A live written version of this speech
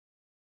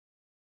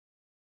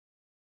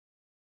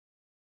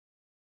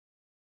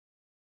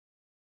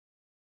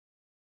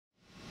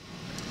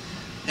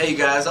Hey you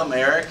guys, I'm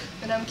Erik.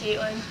 And I'm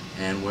Kaitlyn.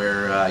 And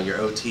we're your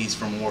OTs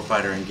from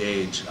Warfighter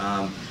Engaged.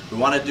 We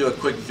want to do a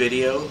quick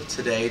video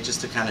today just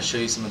to kind of show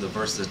you some of the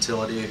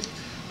versatility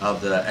of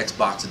the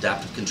Xbox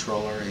adaptive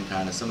controller and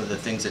kind of some of the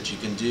things that you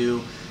can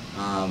do.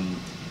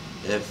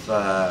 If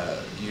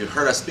you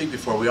heard us speak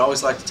before, we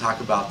always like to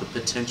talk about the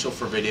potential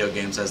for video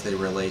games as they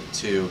relate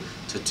to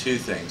two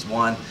things.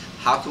 One,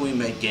 how can we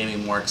make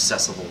gaming more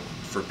accessible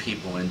for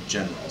people in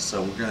general?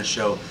 So we're going to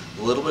show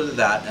a little bit of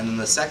that, and then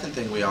the second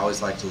thing we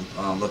always like to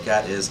look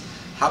at is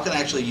how can I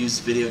actually use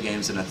video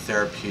games in a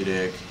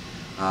therapeutic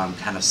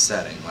kind of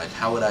setting? Like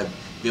how would I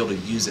be able to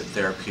use it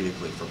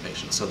therapeutically for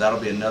patients? So that'll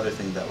be another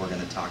thing that we're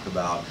going to talk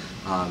about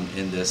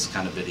in this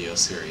kind of video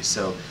series.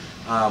 So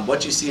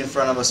what you see in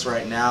front of us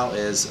right now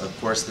is, of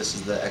course, this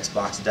is the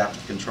Xbox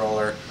adaptive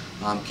controller.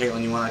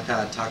 Kaitlyn, you want to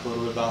kind of talk a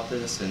little bit about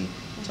this and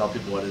tell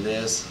people what it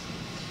is?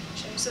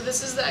 Sure. So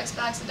this is the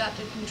Xbox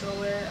adaptive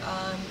controller.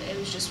 It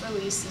was just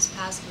released this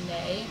past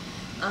May.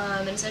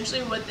 And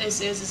essentially what this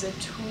is a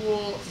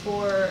tool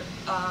for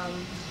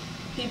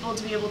people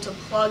to be able to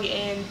plug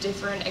in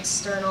different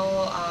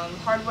external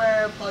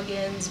hardware,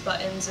 plugins,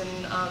 buttons,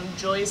 and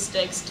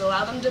joysticks to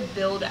allow them to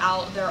build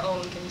out their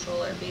own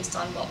controller based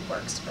on what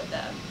works for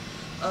them.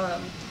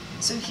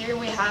 So here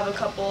we have a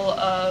couple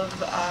of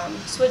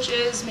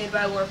switches made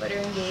by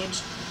Warfighter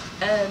Engaged,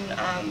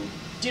 and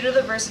due to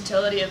the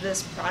versatility of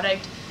this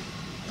product,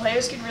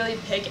 players can really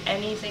pick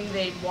anything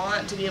they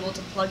want to be able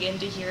to plug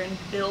into here and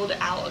build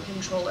out a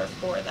controller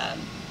for them.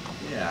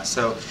 Yeah,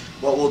 so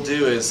what we'll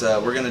do is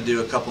we're going to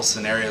do a couple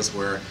scenarios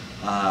where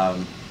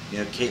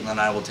Kaitlyn and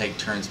I will take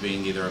turns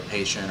being either a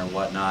patient or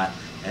whatnot,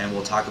 and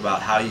we'll talk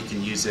about how you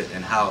can use it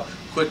and how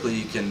quickly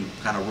you can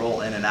kind of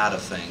roll in and out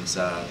of things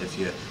if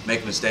you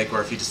make a mistake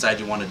or if you decide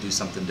you want to do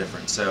something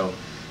different. So,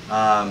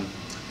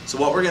 so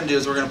what we're going to do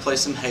is we're going to play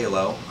some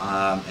Halo,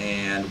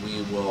 and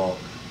we will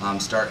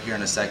start here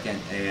in a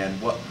second.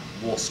 And what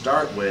we'll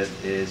start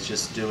with is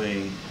just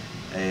doing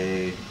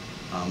a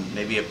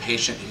maybe a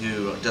patient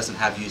who doesn't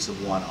have use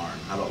of one arm.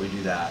 How about we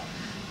do that?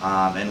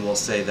 And we'll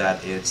say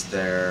that it's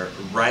their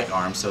right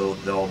arm, so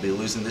they'll be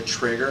losing the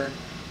trigger,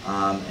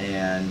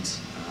 and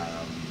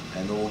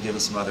then we'll give them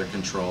some other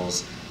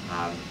controls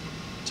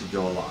to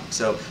go along.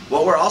 So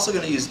what we're also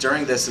going to use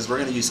during this is we're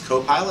going to use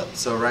Copilot.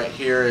 So right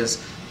here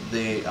is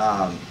the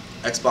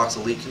Xbox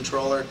Elite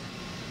controller.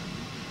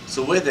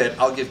 So with it,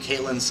 I'll give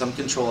Kaitlyn some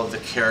control of the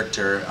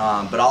character,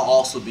 but I'll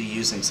also be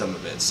using some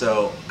of it.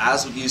 So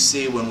as you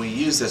see when we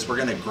use this, we're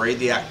going to grade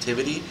the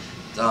activity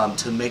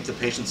to make the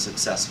patient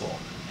successful.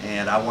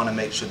 And I want to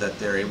make sure that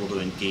they're able to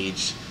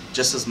engage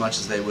just as much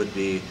as they would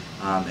be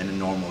in a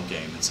normal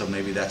game. And so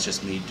maybe that's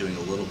just me doing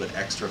a little bit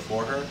extra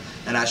for her.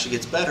 And as she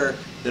gets better,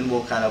 then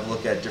we'll kind of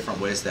look at different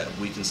ways that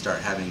we can start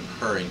having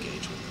her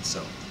engage with it. So,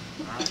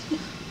 all right.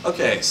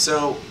 Okay,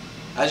 so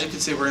as you can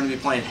see, we're going to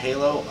be playing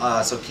Halo.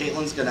 So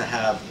Kaitlyn's going to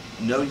have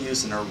no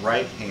use in her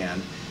right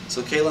hand.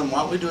 So Kaitlyn, why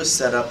don't we do a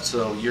setup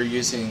so you're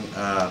using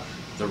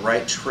the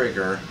right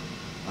trigger,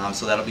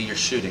 so that'll be your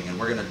shooting, and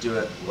we're going to do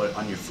it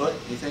on your foot,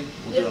 you think?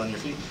 We'll do it on your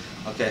feet?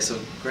 Okay, so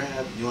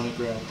you want to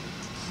grab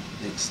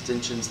the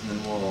extensions and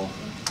then we'll,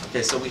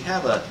 okay, so we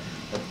have a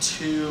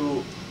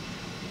two,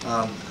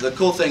 the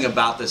cool thing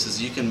about this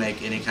is you can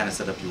make any kind of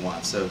setup you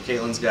want. So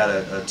Kaitlyn's got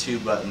a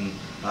 2-button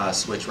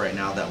switch right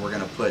now that we're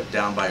going to put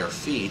down by her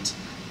feet,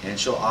 and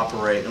she'll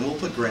operate, and we'll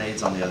put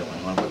grenades on the other one.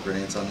 You want to put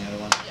grenades on the other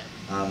one?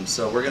 Yeah.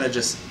 So we're going to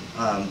just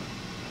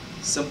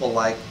simple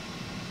like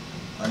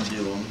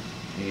undo them,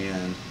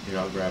 and here,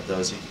 I'll grab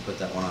those. You can put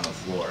that one on the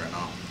floor and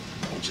I'll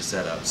get you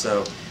set up.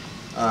 So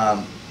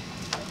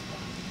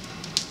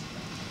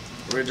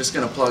we're just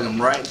going to plug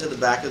them right into the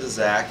back of the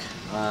Zac.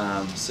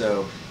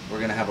 So we're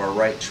going to have our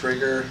right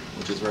trigger,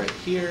 which is right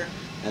here,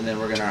 and then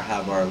we're going to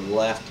have our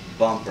left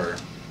bumper,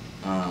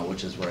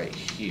 which is right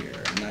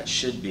here, and that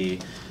should be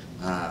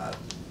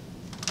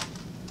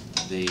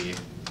the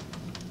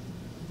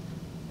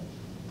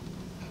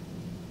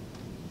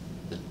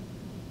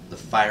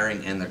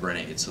firing and the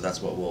grenade. So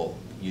that's what we'll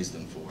use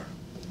them for.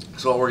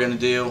 So what we're going to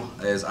do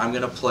is I'm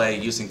going to play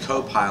using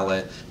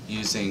Copilot,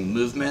 using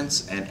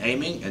movements and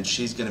aiming, and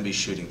she's going to be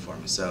shooting for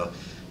me. So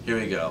here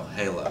we go,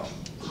 Halo.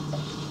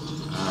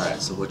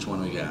 Alright, so which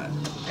one we got?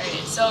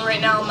 Alright, so right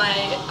now my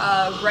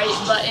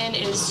right button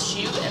is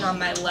shoot, and on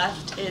my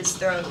left is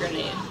throw a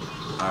grenade.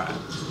 Alright,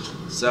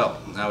 so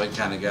now we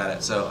kind of got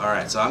it. So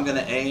alright, so I'm going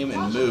to aim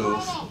and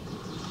move,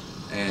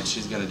 and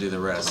she's going to do the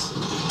rest.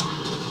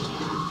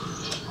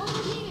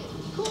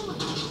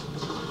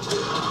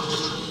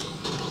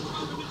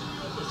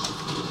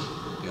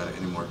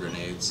 Any more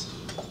grenades?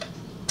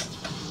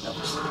 Nope.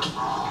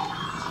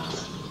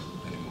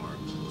 Any more?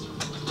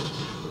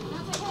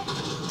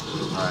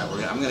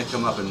 Alright, I'm going to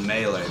come up and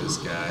melee this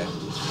guy.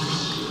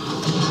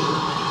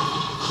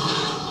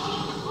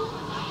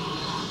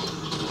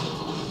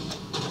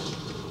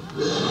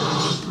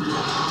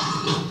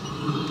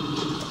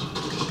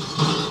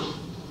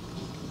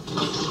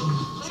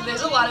 So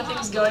there's a lot of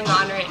things going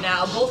on right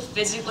now. Both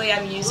physically,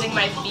 I'm using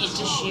my feet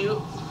to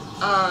shoot,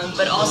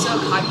 but also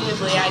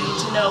cognitively I need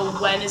to know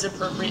when is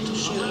appropriate to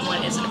shoot and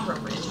when isn't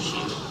appropriate to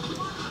shoot.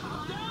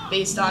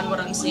 based on what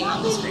I'm seeing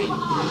on the screen.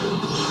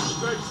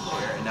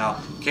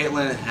 Now,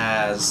 Kaitlyn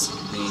has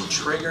the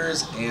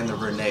triggers and the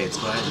grenades.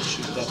 Go ahead and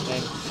shoot that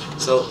thing.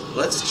 So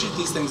let's shoot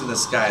these things in the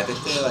sky. I think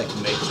they like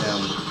make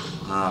them,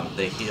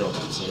 they heal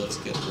them. So let's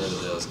get rid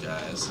of those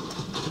guys.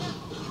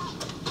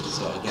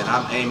 So again,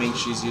 I'm aiming.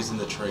 She's using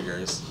the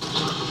triggers.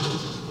 All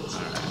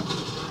right.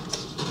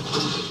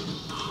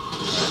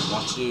 All right.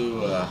 Want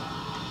you?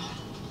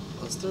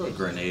 Let's throw a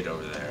grenade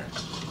over there.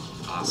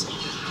 Awesome.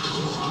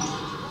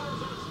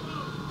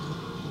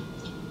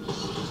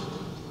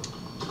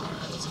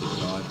 Keep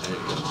going. There you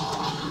go.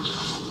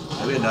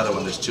 Maybe another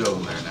one. There's 2 of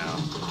them there now.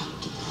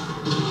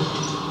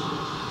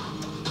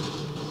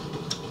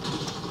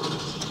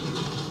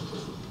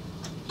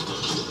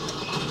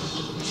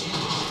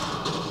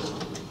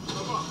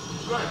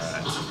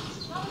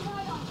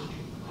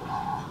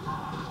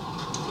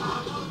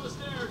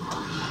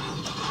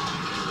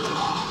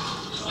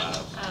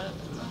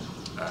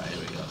 Alright, here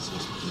we go. So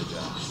let's put it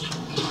down.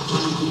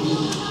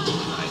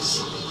 Nice.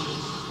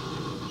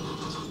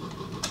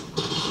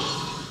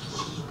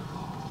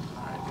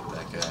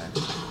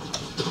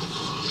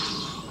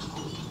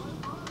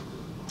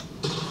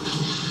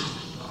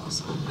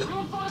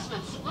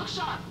 Reinforcements, look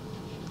sharp.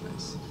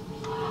 Nice.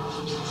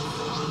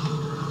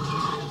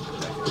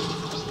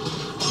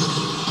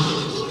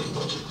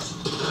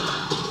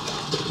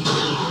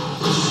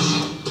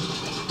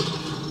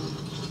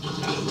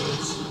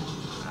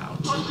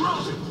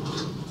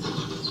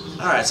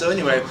 Alright, so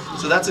anyway,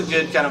 so that's a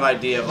good kind of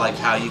idea of like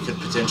how you could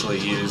potentially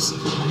use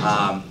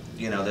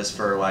you know, this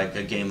for like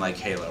a game like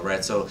Halo,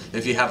 right? So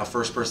if you have a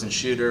first-person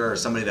shooter or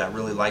somebody that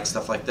really likes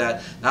stuff like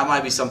that, that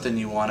might be something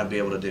you want to be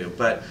able to do.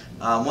 But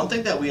one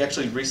thing that we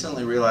actually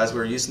recently realized, we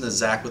were using the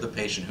Zach with a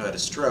patient who had a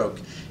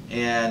stroke,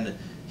 and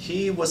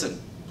he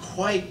wasn't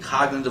quite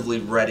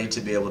cognitively ready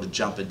to be able to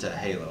jump into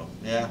Halo,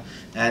 yeah?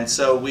 And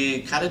so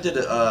we kind of did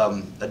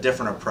a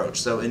different approach.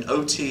 So in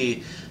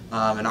OT,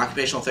 in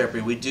occupational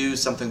therapy, we do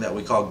something that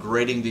we call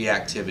grading the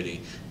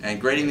activity. And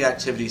grading the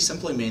activity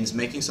simply means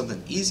making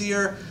something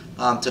easier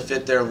to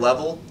fit their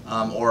level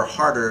or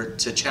harder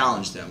to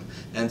challenge them.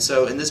 And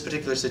so in this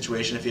particular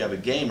situation, if you have a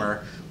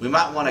gamer, we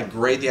might want to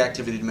grade the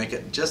activity to make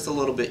it just a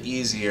little bit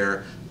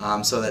easier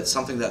so that it's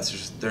something that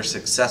they're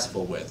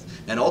successful with.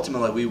 And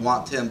ultimately, we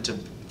want them to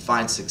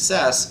find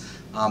success,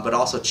 but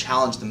also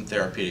challenge them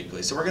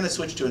therapeutically. So we're going to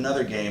switch to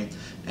another game,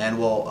 and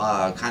we'll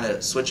kind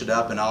of switch it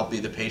up, and I'll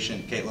be the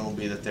patient, Kaitlyn will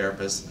be the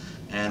therapist,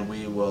 and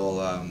we will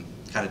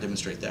kind of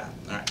demonstrate that.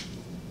 All right.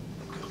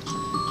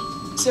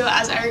 So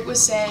as Erik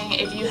was saying,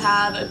 if you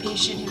have a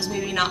patient who's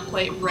maybe not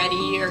quite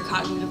ready or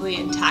cognitively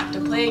intact to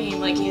play a game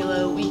like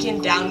Halo, we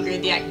can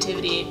downgrade the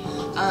activity.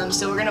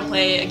 So we're going to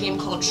play a game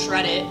called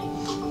Shred It.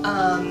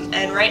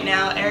 And right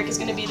now, Erik is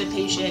going to be the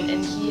patient,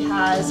 and he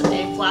has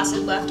a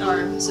flaccid left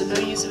arm, so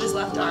no use of his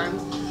left arm.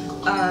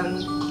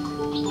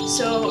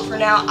 So for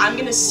now, I'm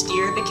going to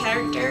steer the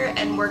character,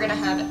 and we're going to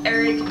have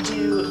Erik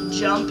do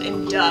jump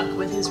and duck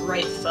with his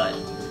right foot.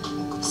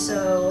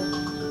 So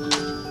I'm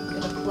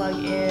going to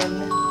plug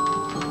in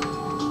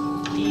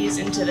these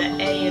into the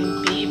A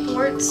and B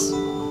ports.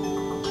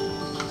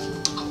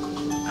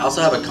 I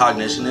also have a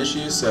cognition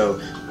issue, so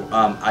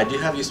I do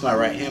have use my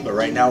right hand, but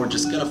right now we're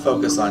just going to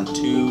focus on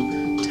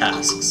 2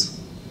 tasks.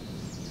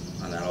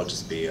 And that'll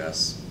just be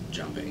us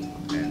jumping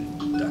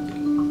and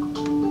ducking.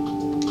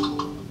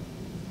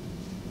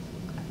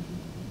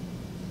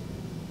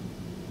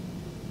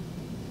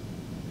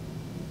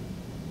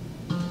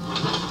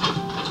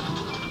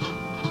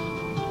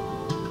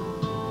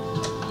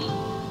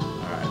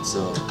 Alright,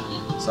 so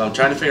I'm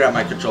trying to figure out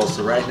my controls.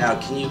 So right now,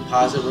 can you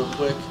pause it real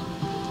quick?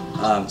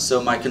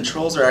 So my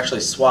controls are actually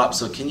swapped,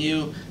 so can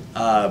you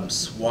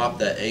swap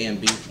that A and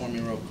B for me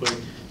real quick?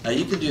 Now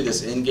you can do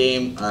this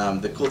in-game.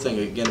 The cool thing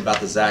again about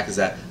the Zach is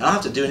that I don't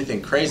have to do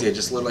anything crazy, I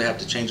just literally have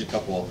to change a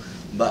couple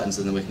buttons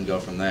and then we can go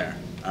from there.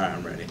 Alright,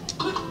 I'm ready.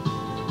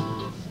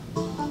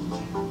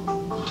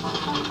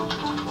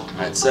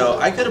 Alright, so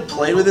I could have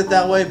played with it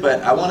that way,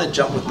 but I want to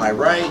jump with my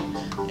right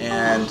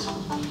and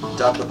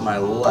duck with my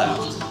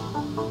left.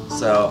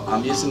 So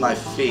I'm using my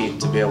feet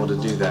to be able to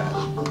do that.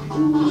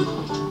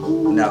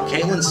 Now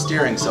Kaitlyn's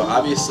steering, so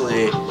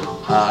obviously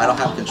I don't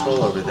have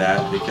control over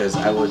that because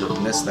I would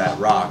have missed that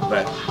rock,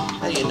 but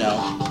hey, you know.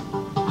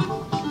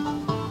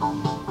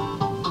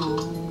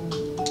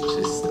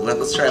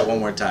 Let's try it one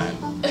more time.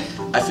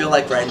 I feel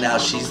like right now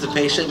she's the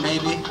patient,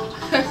 maybe.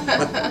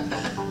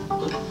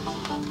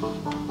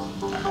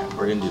 Alright,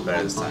 we're going to do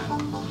better this time.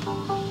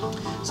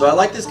 So I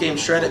like this game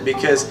Shred It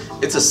because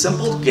it's a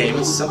simple game,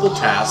 it's simple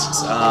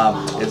tasks,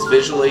 it's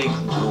visually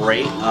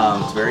great,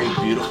 it's very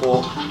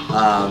beautiful,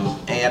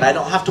 and I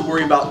don't have to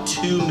worry about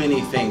too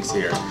many things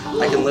here.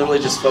 I can literally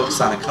just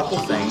focus on a couple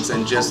things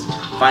and just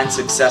find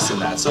success in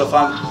that. So if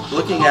I'm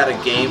looking at a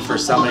game for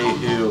somebody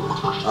who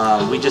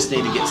we just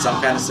need to get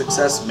some kind of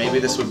success, maybe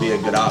this would be a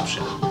good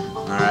option.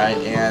 Alright,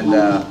 and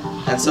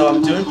so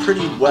I'm doing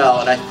pretty well,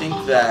 and I think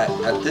that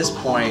at this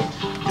point,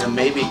 you know,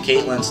 maybe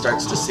Kaitlyn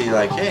starts to see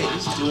like, hey,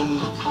 he's doing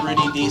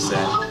pretty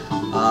decent.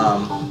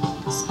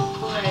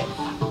 Right.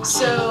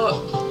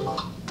 So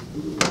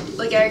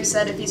like Eric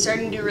said, if he's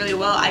starting to do really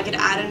well, I could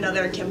add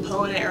another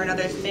component or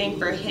another thing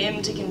for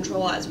him to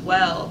control as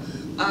well.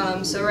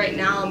 So right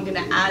now I'm going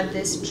to add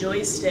this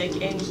joystick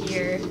in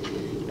here.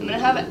 I'm going to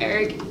have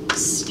Erik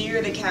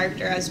steer the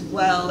character as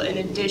well, in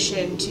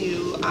addition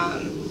to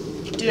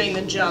doing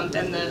the jump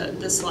and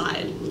the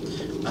slide.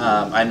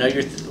 I know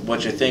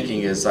what you're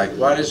thinking is like,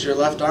 why does your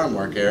left arm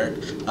work,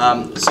 Erik?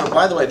 So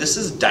by the way, this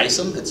is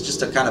Dicem. It's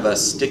just a kind of a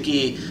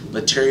sticky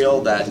material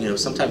that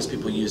sometimes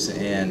people use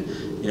in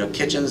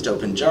kitchens to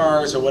open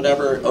jars or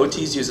whatever.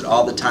 OTs use it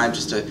all the time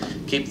just to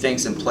keep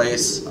things in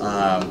place.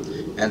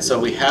 And so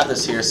we have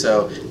this here,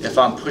 so if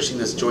I'm pushing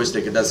this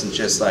joystick, it doesn't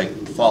just like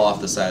fall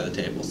off the side of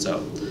the table.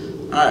 So,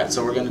 all right,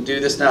 so we're going to do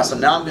this now. So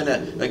now I'm going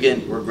to,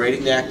 again, we're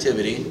grading the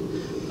activity.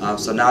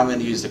 So now I'm going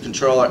to use the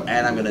controller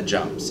and I'm going to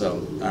jump.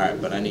 So, all right,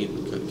 but can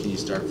you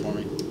start for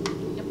me?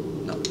 Yep.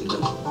 No, you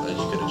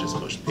could have just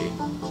pushed P.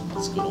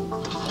 That's cool.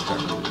 I'll start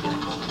from the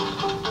beginning.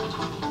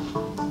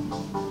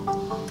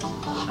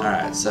 All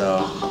right,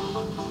 so,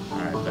 all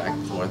right, back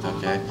and forth,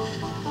 okay.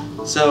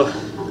 So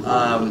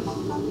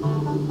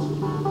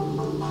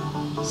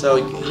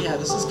yeah,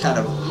 this is kind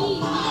of,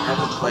 I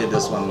haven't played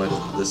this one with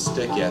the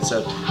stick yet.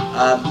 So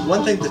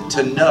one thing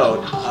to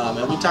note,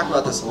 and we talk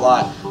about this a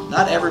lot,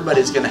 not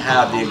everybody's going to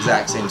have the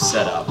exact same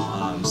setup.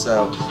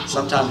 So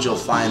sometimes you'll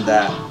find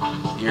that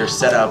your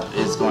setup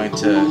is going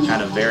to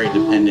kind of vary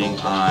depending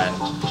on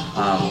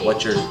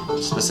what your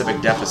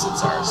specific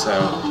deficits are. So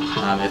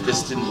if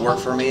this didn't work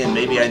for me and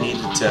maybe I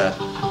needed to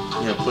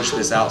push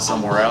this out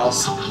somewhere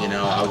else,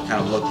 I would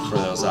kind of look for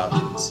those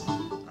options.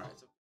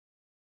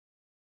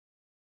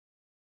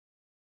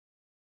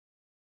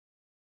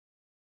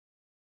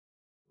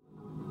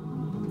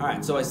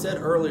 Alright, so I said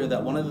earlier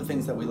that one of the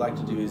things that we like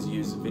to do is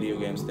use video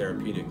games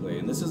therapeutically,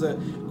 and this is a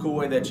cool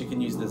way that you can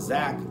use the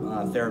ZAC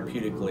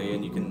therapeutically,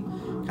 and you can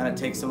kind of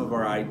take some of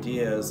our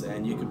ideas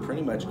and you can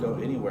pretty much go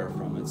anywhere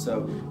from it.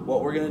 So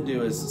what we're going to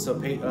do is,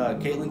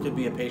 Kaitlyn could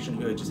be a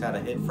patient who had just had a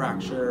hip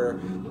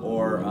fracture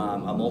or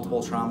a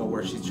multiple trauma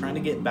where she's trying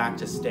to get back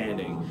to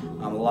standing.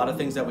 A lot of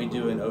things that we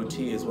do in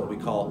OT is what we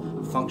call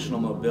functional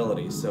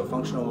mobility. So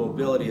functional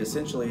mobility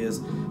essentially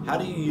is how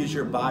do you use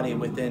your body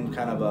within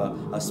kind of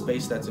a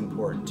space that's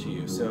important to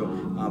you. So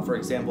for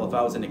example, if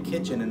I was in a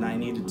kitchen and I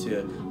needed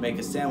to make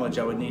a sandwich,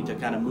 I would need to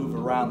kind of move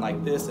around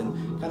like this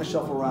and kind of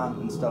shuffle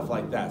around and stuff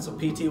like that. So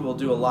PT will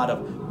do a lot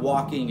of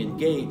walking and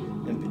gait,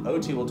 and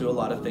OT will do a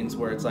lot of things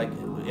where it's like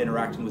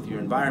interacting with your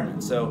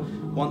environment. So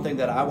one thing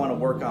that I want to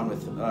work on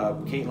with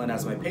Kaitlyn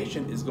as my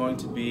patient is going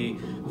to be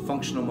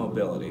functional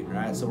mobility,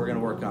 right? So we're going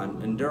to work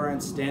on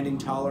endurance, standing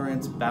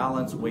tolerance,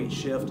 balance, weight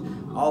shift,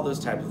 all those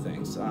type of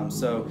things.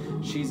 So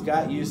she's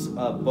got use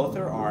of both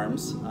her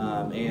arms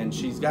and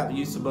she's got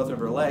use of both of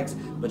her legs,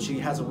 but she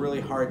has a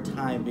really hard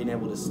time being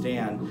able to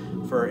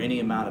stand for any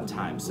amount of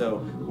time.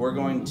 So we're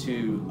going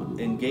to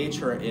engage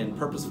her in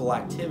purposeful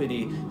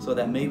activity so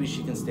that maybe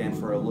she can stand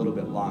for a little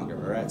bit longer,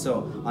 all right?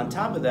 So on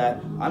top of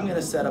that, I'm going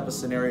to set up a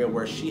scenario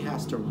where she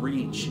has to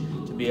reach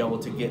to be able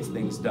to get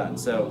things done.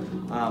 So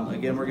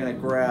again, we're going to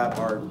grab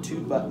our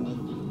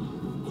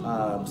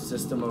 2-button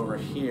system over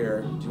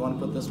here. Do you want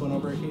to put this one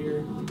over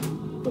here?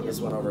 Put this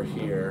one over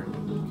here.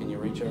 Can you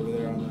reach over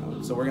there on that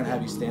one? So we're going to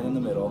have you stand in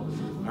the middle.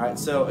 All right,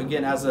 so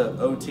again, as a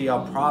OT,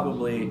 I'll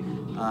probably,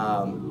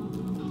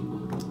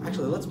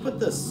 actually, let's put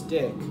the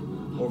stick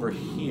over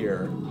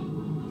here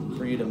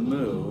for you to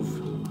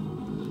move.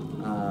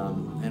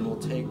 And we'll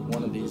take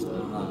one of these.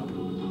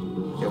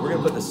 Okay, we're going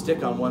to put the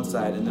stick on one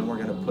side and then we're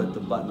going to put the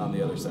button on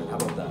the other side. How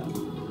about that?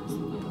 Does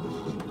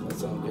that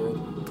sound good?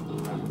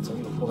 Alright, so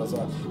I'm going to pull this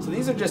off. So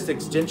these are just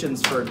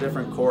extensions for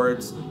different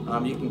cords.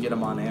 You can get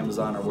them on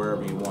Amazon or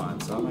wherever you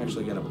want. So I'm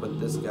actually going to put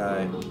this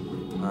guy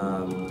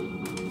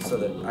so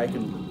that I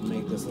can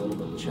make this a little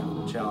bit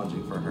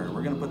challenging for her.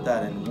 We're going to put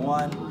that in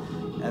one,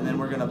 and then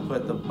we're going to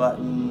put the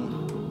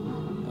button,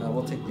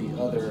 we'll take the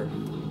other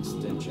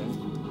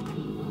extension.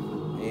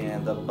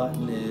 And the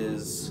button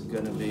is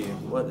going to be,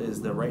 what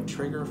is the right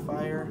trigger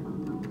fire?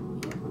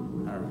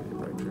 Alright,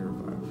 right trigger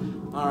fire.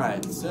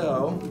 Alright,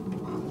 so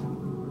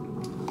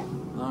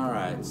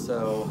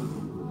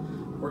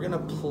we're going to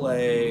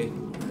play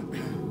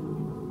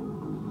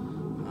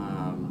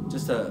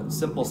just a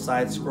simple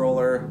side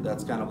scroller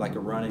that's kind of like a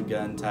run and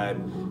gun type,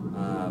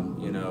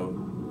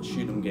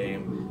 shoot 'em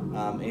game.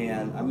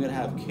 And I'm going to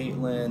have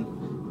Kaitlyn,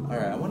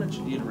 alright, I want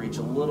you to reach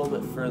a little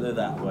bit further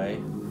that way.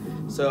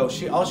 So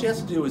all she has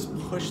to do is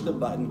push the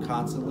button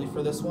constantly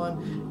for this one,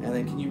 and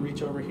then can you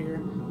reach over here?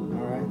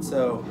 All right,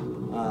 so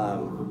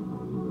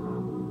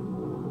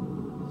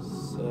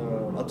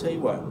I'll tell you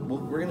what,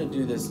 we're gonna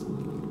do this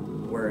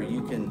where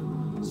you can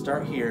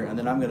start here, and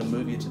then I'm gonna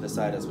move you to the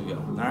side as we go.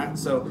 All right,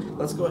 so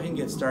let's go ahead and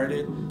get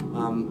started.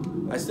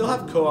 I still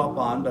have co-op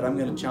on, but I'm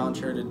gonna challenge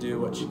her to do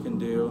what she can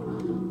do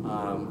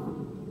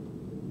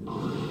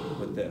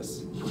with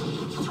this.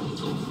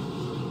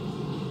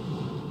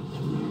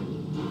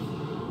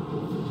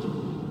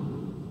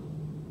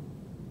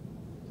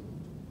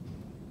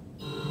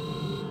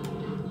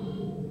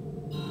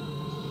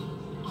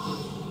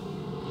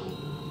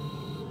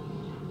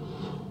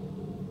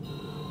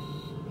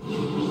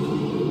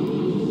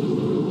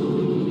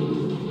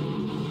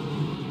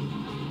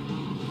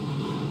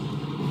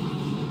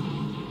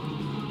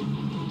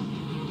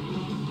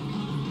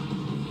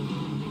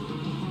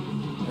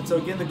 so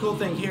again, the cool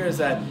thing here is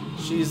that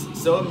she's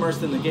so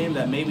immersed in the game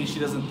that maybe she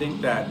doesn't think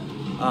that,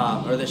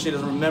 or that she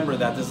doesn't remember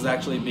that this is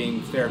actually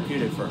being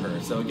therapeutic for her.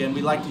 So again,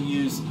 we like to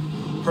use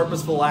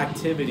purposeful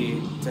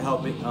activity to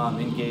help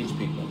engage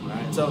people.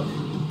 Right? So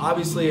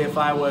obviously, if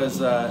I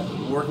was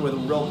working with a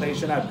real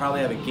patient, I'd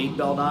probably have a gait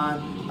belt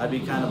on. I'd be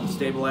kind of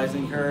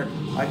stabilizing her.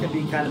 I could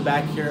be kind of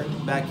back here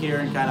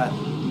and kind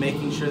of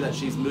making sure that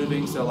she's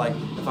moving. So like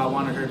if I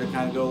wanted her to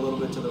kind of go a little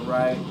bit to the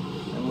right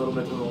and a little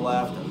bit to the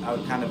left, I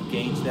would kind of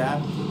gauge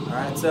that. All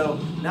right. So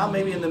now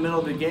maybe in the middle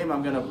of the game,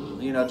 I'm gonna,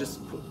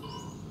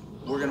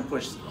 we're gonna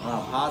push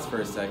pause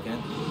for a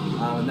second,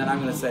 and then I'm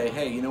gonna say,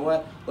 hey, you know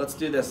what? Let's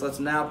do this. Let's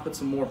now put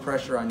some more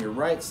pressure on your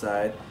right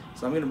side.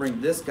 So I'm gonna bring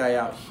this guy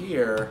out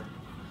here,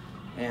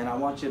 and I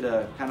want you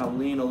to kind of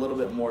lean a little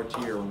bit more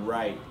to your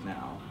right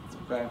now.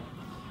 Okay?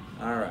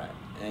 All right.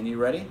 And you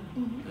ready?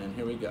 Mm-hmm. And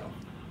here we go.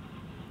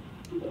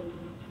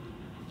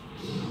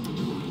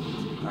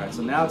 All right,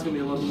 so now it's going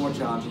to be a little more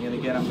challenging. And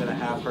again, I'm going to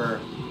have her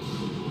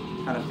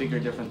kind of figure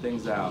different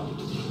things out.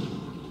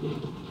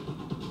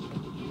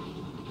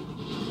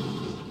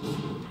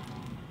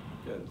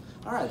 Good.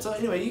 All right, so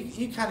anyway,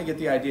 you kind of get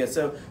the idea.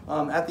 So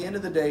at the end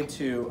of the day,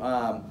 too,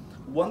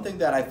 one thing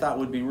that I thought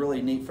would be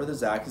really neat for the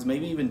Zach is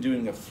maybe even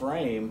doing a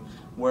frame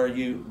where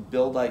you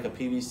build like a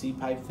PVC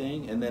pipe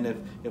thing, and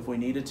then if we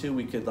needed to,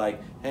 we could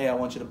like, hey, I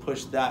want you to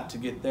push that to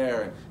get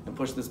there, and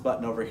push this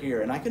button over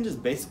here, and I can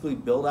just basically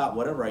build out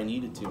whatever I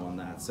needed to on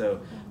that. So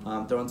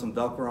throwing some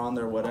Velcro on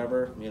there,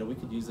 whatever, we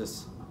could use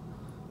this,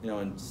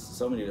 in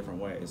so many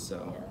different ways.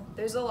 So yeah,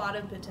 there's a lot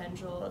of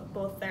potential,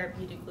 both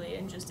therapeutically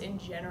and just in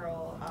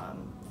general,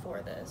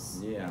 for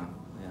this. Yeah.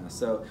 Yeah,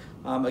 so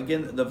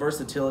again, the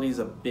versatility is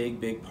a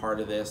big part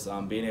of this.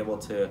 Being able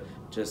to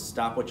just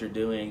stop what you're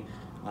doing,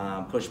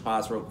 push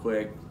pause real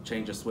quick,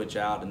 change a switch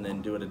out, and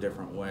then do it a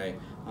different way.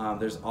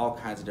 There's all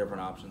kinds of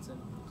different options.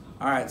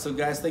 All right, so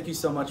guys, thank you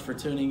so much for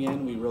tuning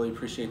in. We really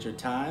appreciate your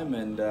time.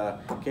 And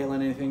Kaitlyn,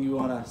 anything you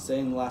want to say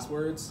in the last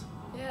words?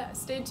 Yeah,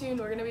 stay tuned.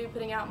 We're going to be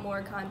putting out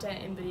more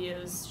content and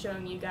videos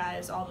showing you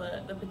guys all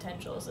the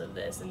potentials of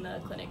this in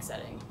the clinic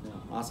setting. Yeah,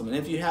 awesome. And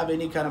if you have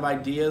any kind of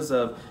ideas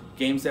of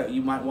games that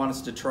you might want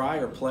us to try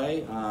or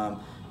play,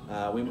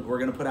 we're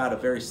going to put out a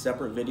very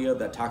separate video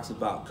that talks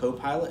about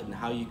Copilot and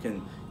how you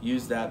can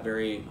use that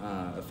very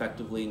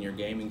effectively in your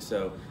gaming.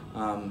 So,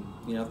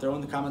 throw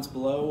in the comments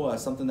below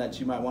something that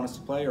you might want us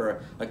to play,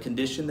 or a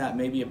condition that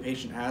maybe a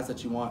patient has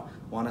that you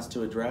want us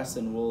to address,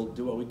 and we'll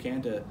do what we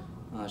can to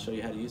show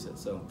you how to use it.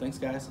 So thanks,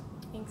 guys.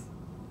 Thanks.